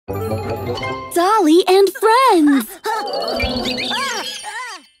Dolly and Friends!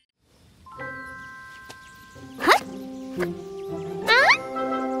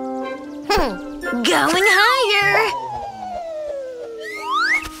 Going higher!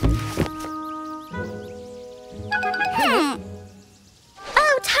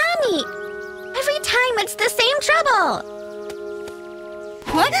 Oh, Tommy! Every time it's the same trouble!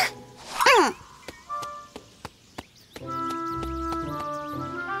 What?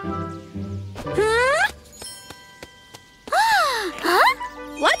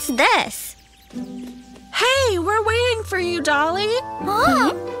 What's this? Hey, we're waiting for you, Dolly.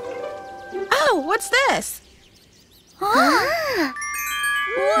 Huh? Oh, what's this? Wow!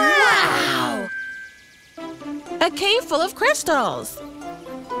 A cave full of crystals.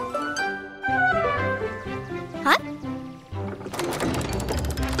 Huh?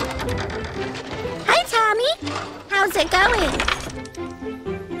 Hi, Tommy. How's it going?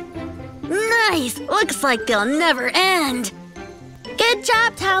 Nice! Looks like they'll never end. Good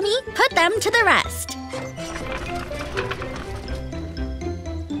job, Tommy. Put them to the rest.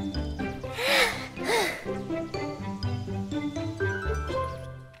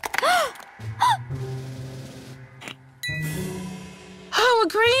 Oh, a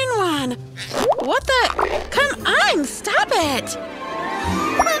green one. What the? Come on, stop it.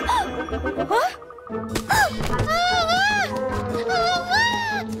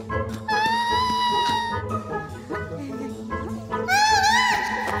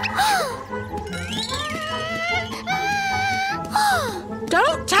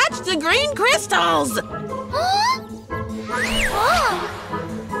 Don't touch the green crystals.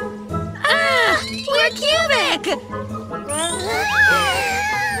 Ah, we're cubic.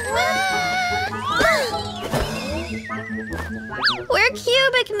 We're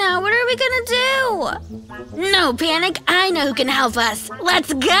cubic now. What are we gonna do? No panic. I know who can help us.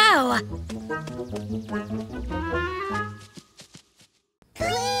 Let's go.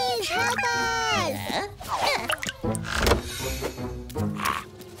 Please help us.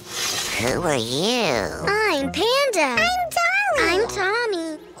 Who are you? I'm Panda. I'm Dolly. I'm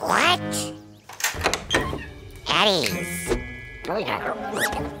Tommy. What? Eddie's.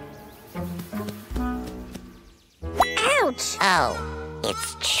 Ouch. Oh,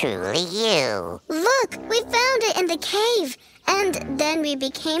 it's truly you. Look, we found it in the cave. And then we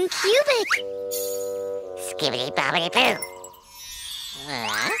became cubic. Skibbity bobbity boo.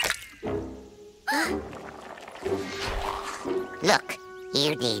 Look,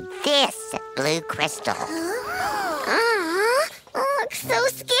 you need this blue crystal. Looks so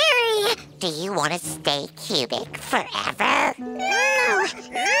scary. Do you want to stay cubic forever? No.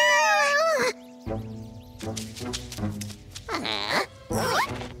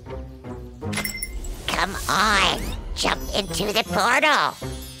 Come on, jump into the portal.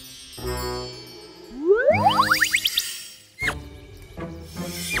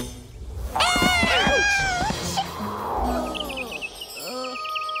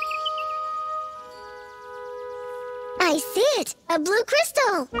 I see it. A blue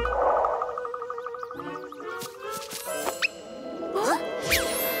crystal. Run!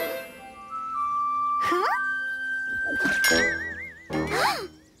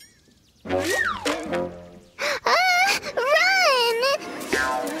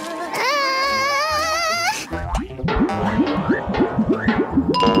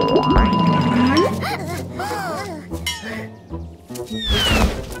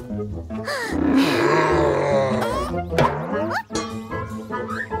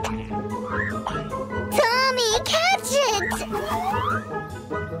 Tommy, catch it!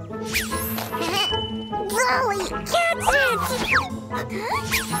 Dolly, catch it!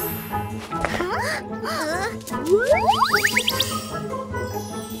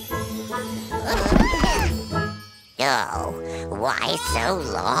 Oh, why so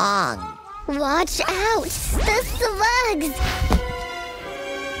long? Watch out! The slugs!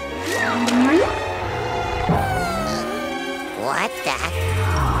 What the?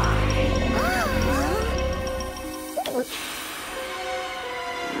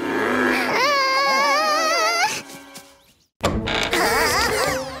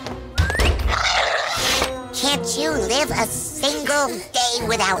 Can't you live a single day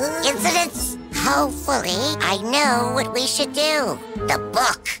without incidents? Hopefully, I know what we should do. The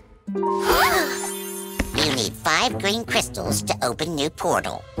book. You need 5 green crystals to open new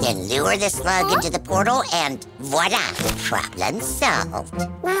portal. Then lure the slug into the portal and voila, problem solved.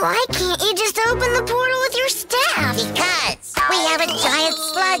 Why can't you just open the portal with your staff? Because we have a giant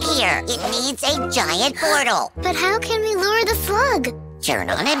slug here. It needs a giant portal. But how can we lure the slug? Turn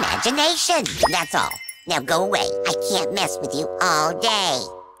on imagination. That's all. Now go away. I can't mess with you all day.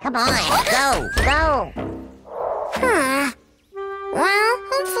 Come on, go, go. Well,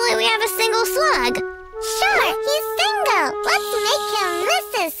 hopefully we have a single slug. Sure, he's single. Let's make him miss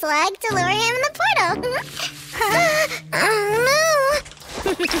his slug to lure him in the portal. Oh, no.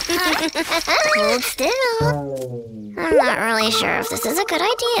 Hold still. I'm not really sure if this is a good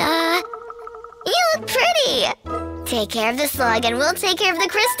idea. You look pretty. Take care of the slug and we'll take care of the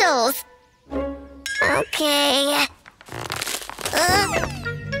crystals. Okay.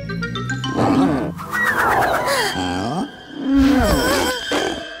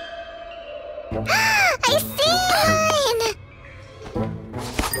 I see mine.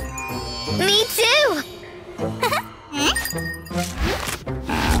 Me too.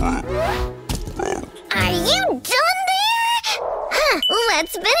 Are you done there?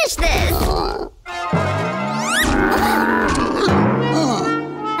 Let's finish this.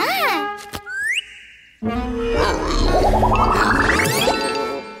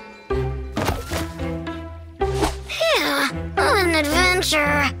 Yeah, what an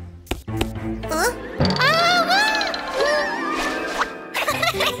adventure.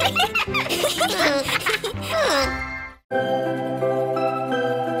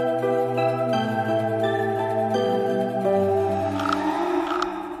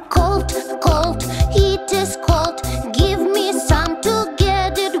 Cold, cold, it is cold. Give me some to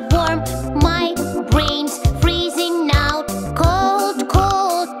get it warm. My brain's freezing out. Cold,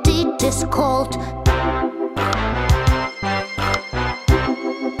 cold, it is cold.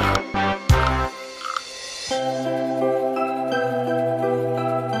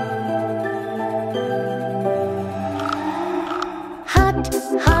 Hot,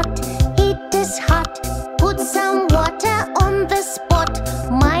 hot, it is hot. Put some water on the spot.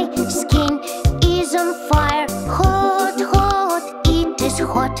 My skin is on fire. Hot, hot, it is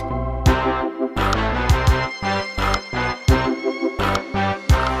hot.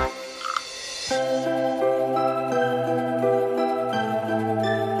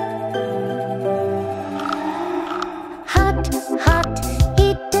 Hot, hot,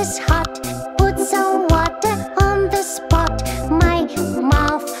 it is hot. Put some water on the spot. My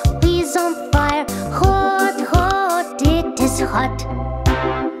mouth is on fire. Hot, hot, it is hot.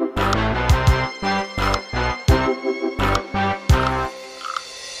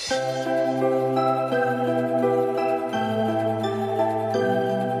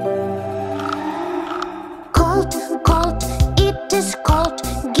 Cold, cold, it is cold.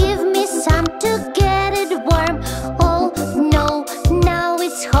 Give me some to get it warm. Oh no, now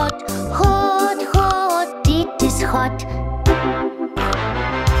it's hot. Hot, hot, it is hot.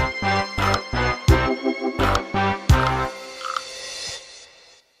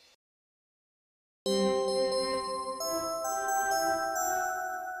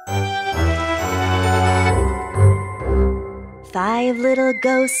 Five little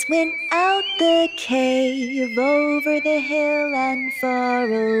ghosts went out the cave, over the hill and far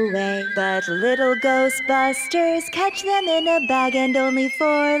away. But little ghostbusters catch them in a bag, and only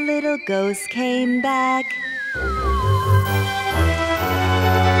 4 little ghosts came back.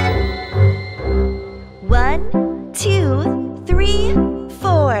 1, 2, 3,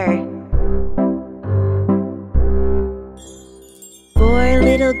 4. 4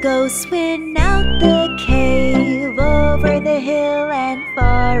 little ghosts went out the cave, over the hill and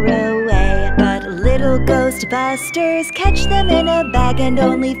far away. But little ghostbusters catch them in a bag, and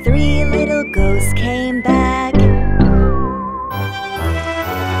only 3 little ghosts came back.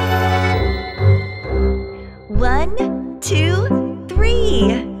 1, 2,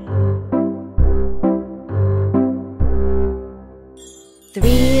 3.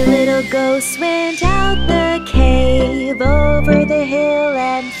 3 little ghosts went out the cave, over the hill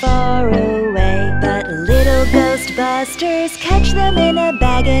and far away. But little ghostbusters catch them in a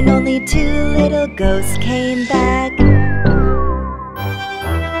bag, and only 2 little ghosts came back.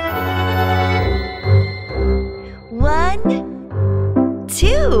 1,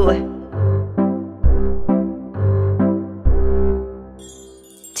 2.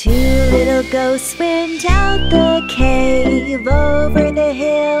 2 little ghosts went out the cave, over the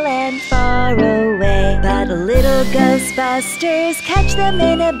hill and far away. But little ghostbusters catch them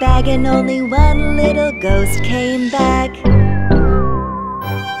in a bag, and only 1 little ghost came back.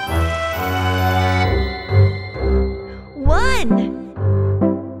 1.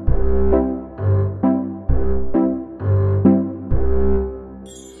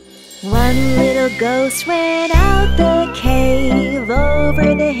 1 little ghost went out the cave,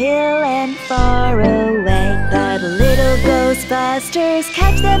 over the hill and far away. But little ghostbusters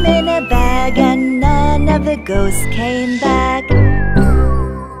catch them in a bag, and none of the ghosts came back.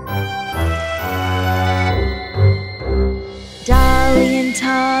 Dolly and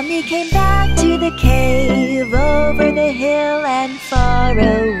Tom Tommy came back to the cave, over the hill and far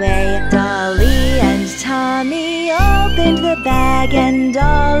away. Dolly and Tommy opened the bag, and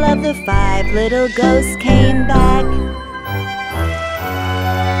all of the 5 little ghosts came back.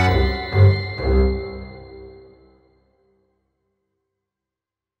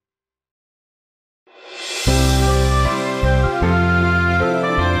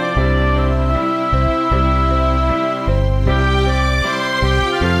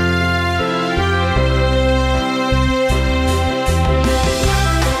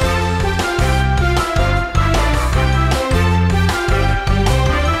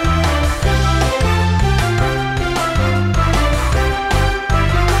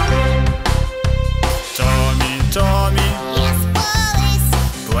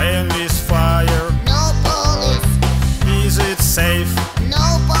 safe. No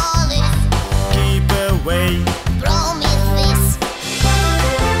police.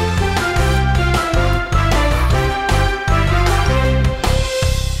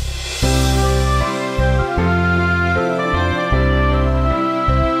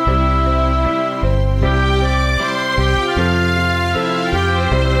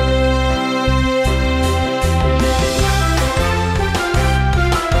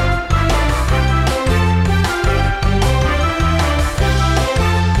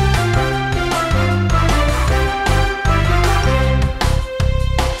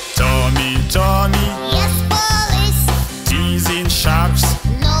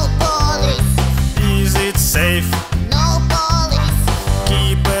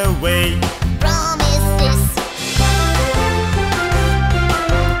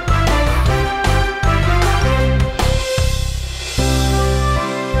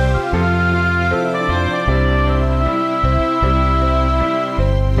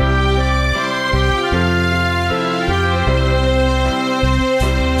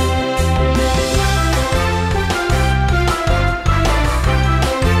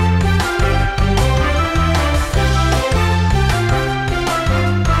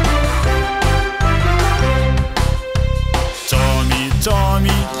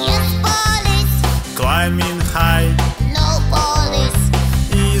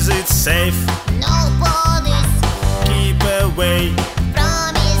 Keep away.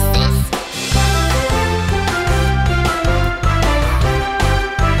 Promise this.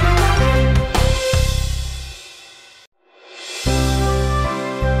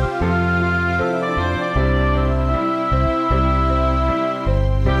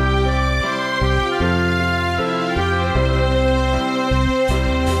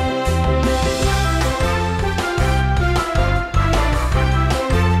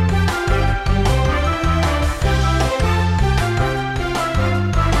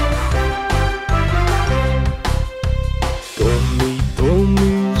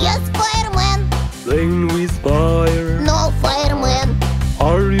 Yes, fireman. Playing with fire. No, fireman.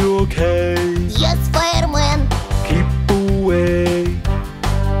 Are you okay? Yes, fireman. Keep away.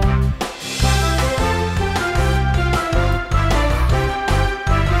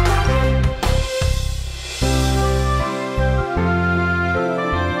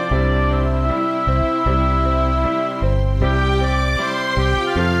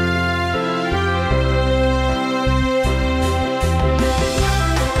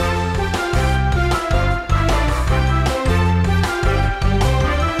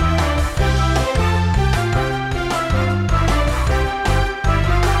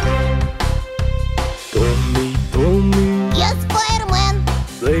 Tommy, Yes, fireman.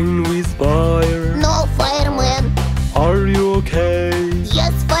 playing with fire. No, fireman. Are you okay?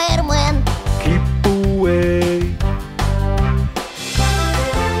 Yes, fireman. Keep away.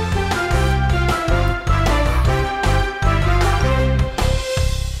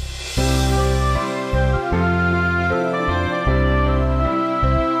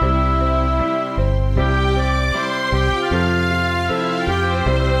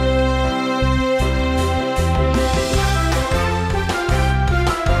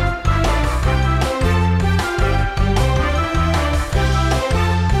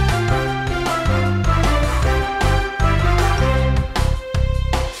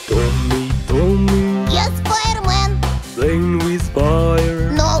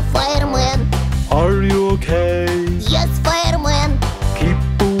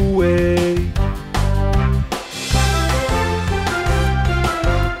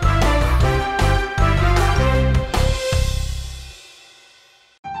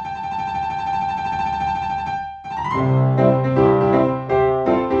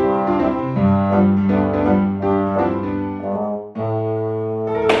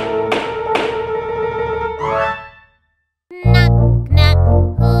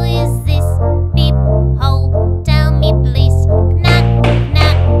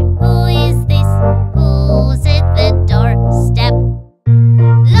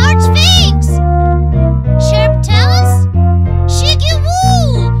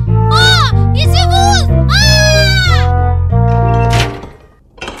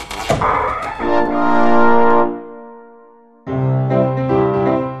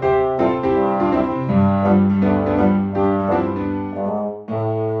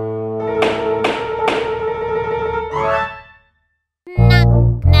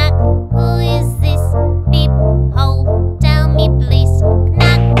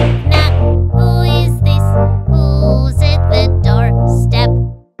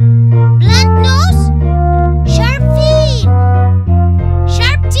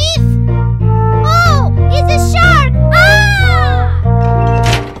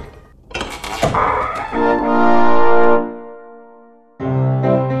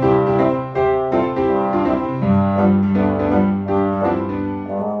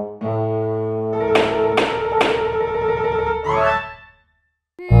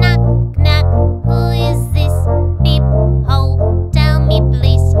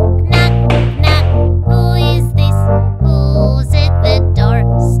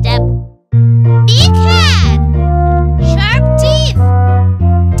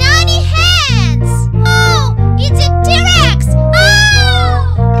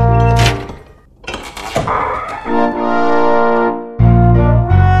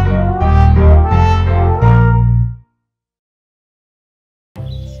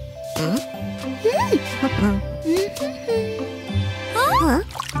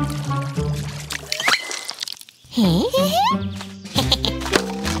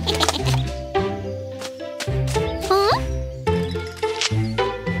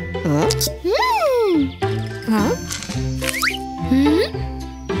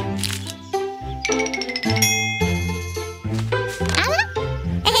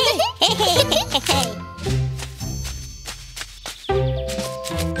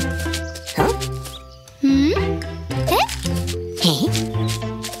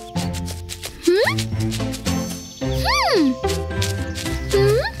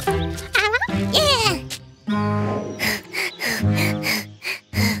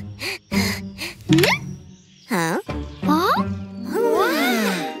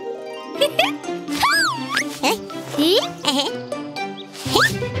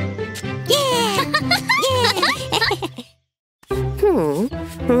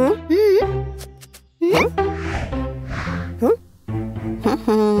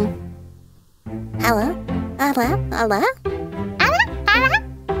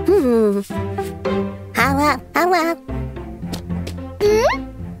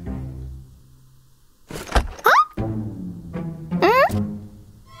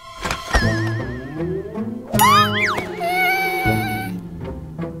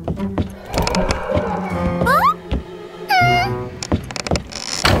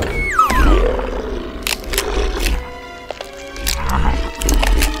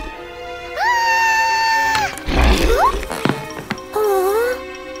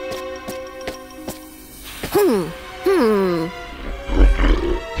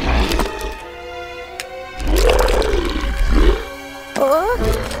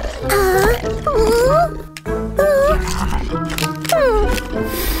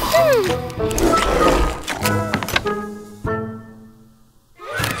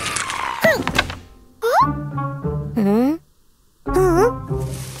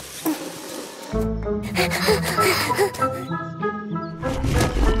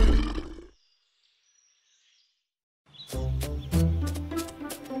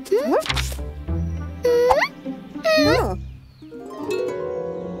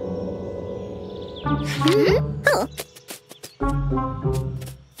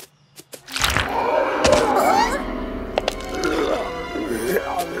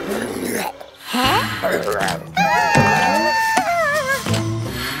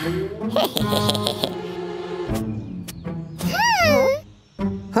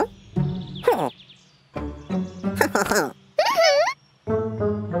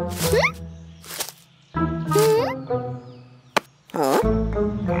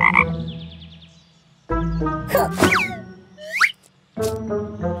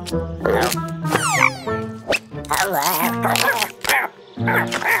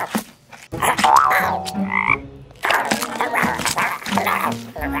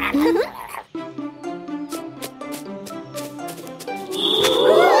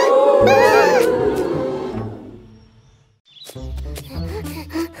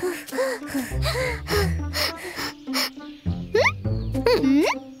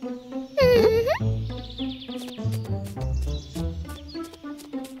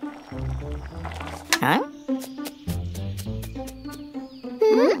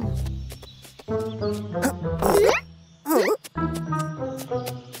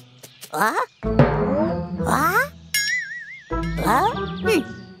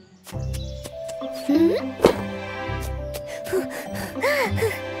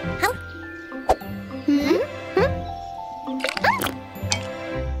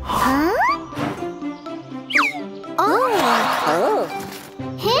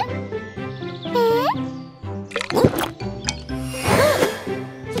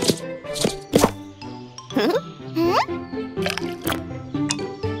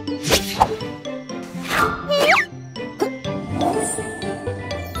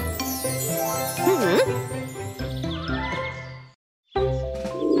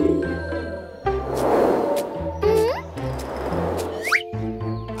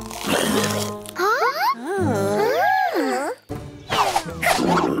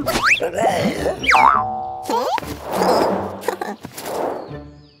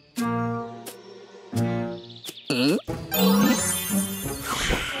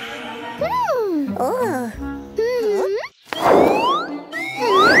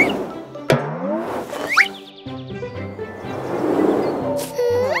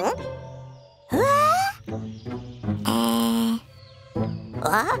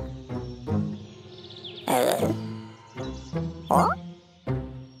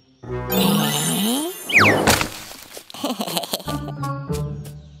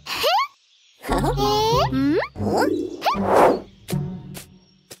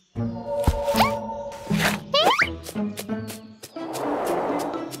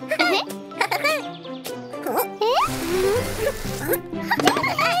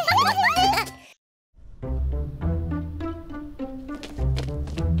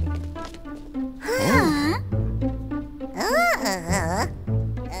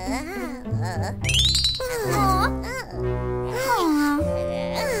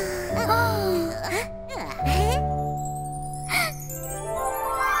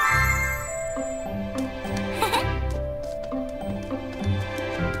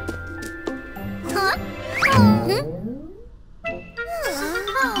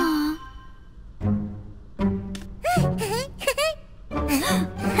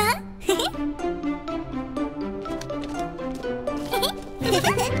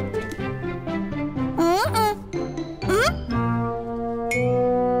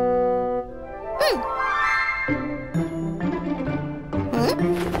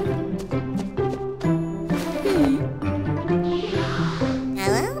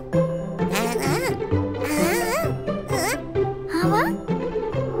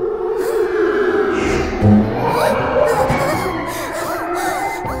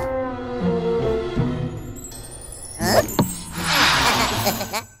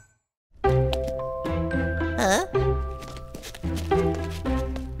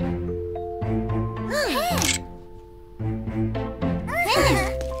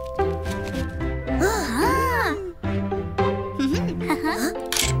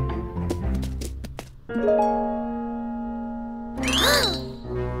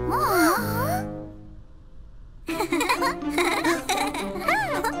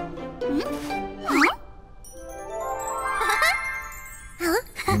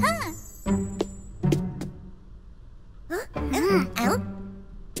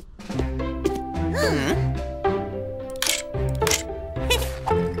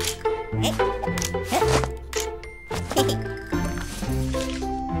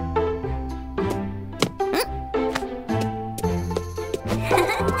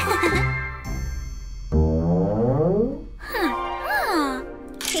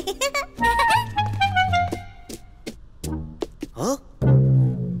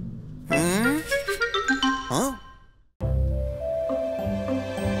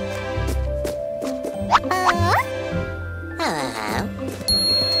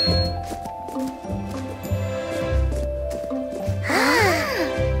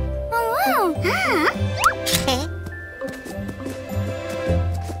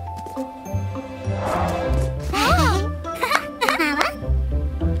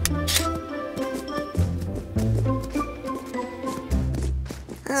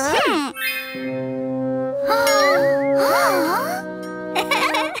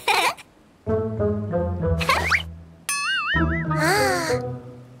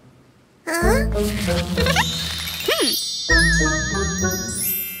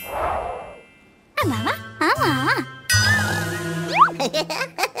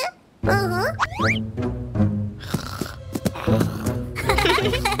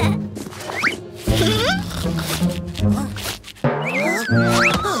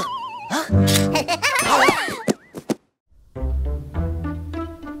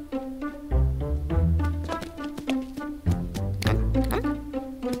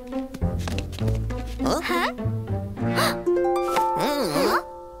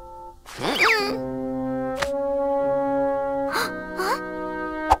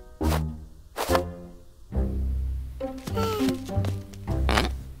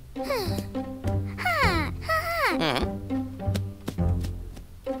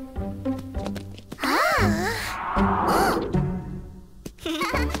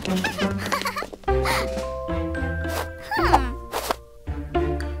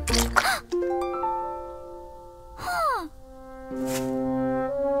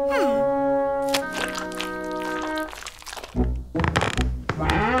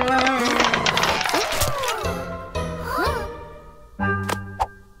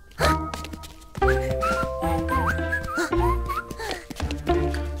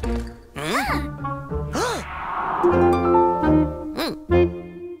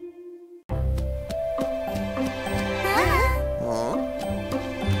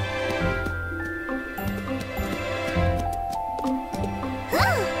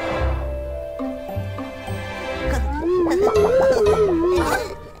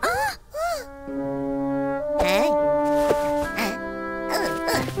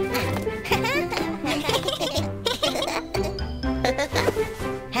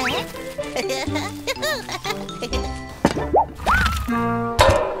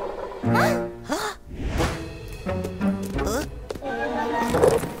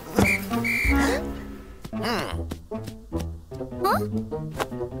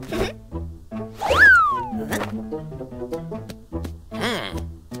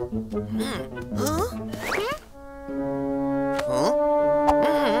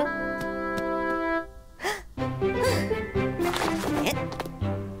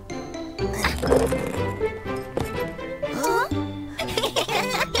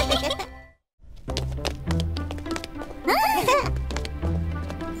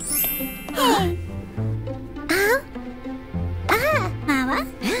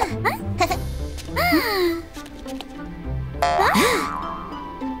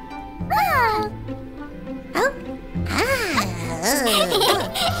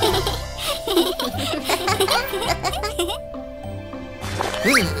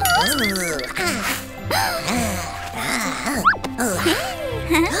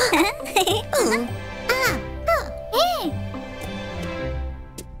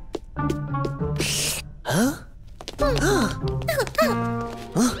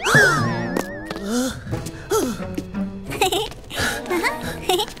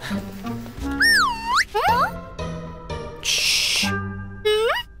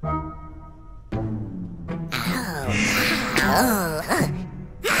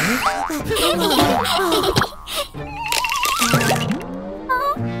 Oh.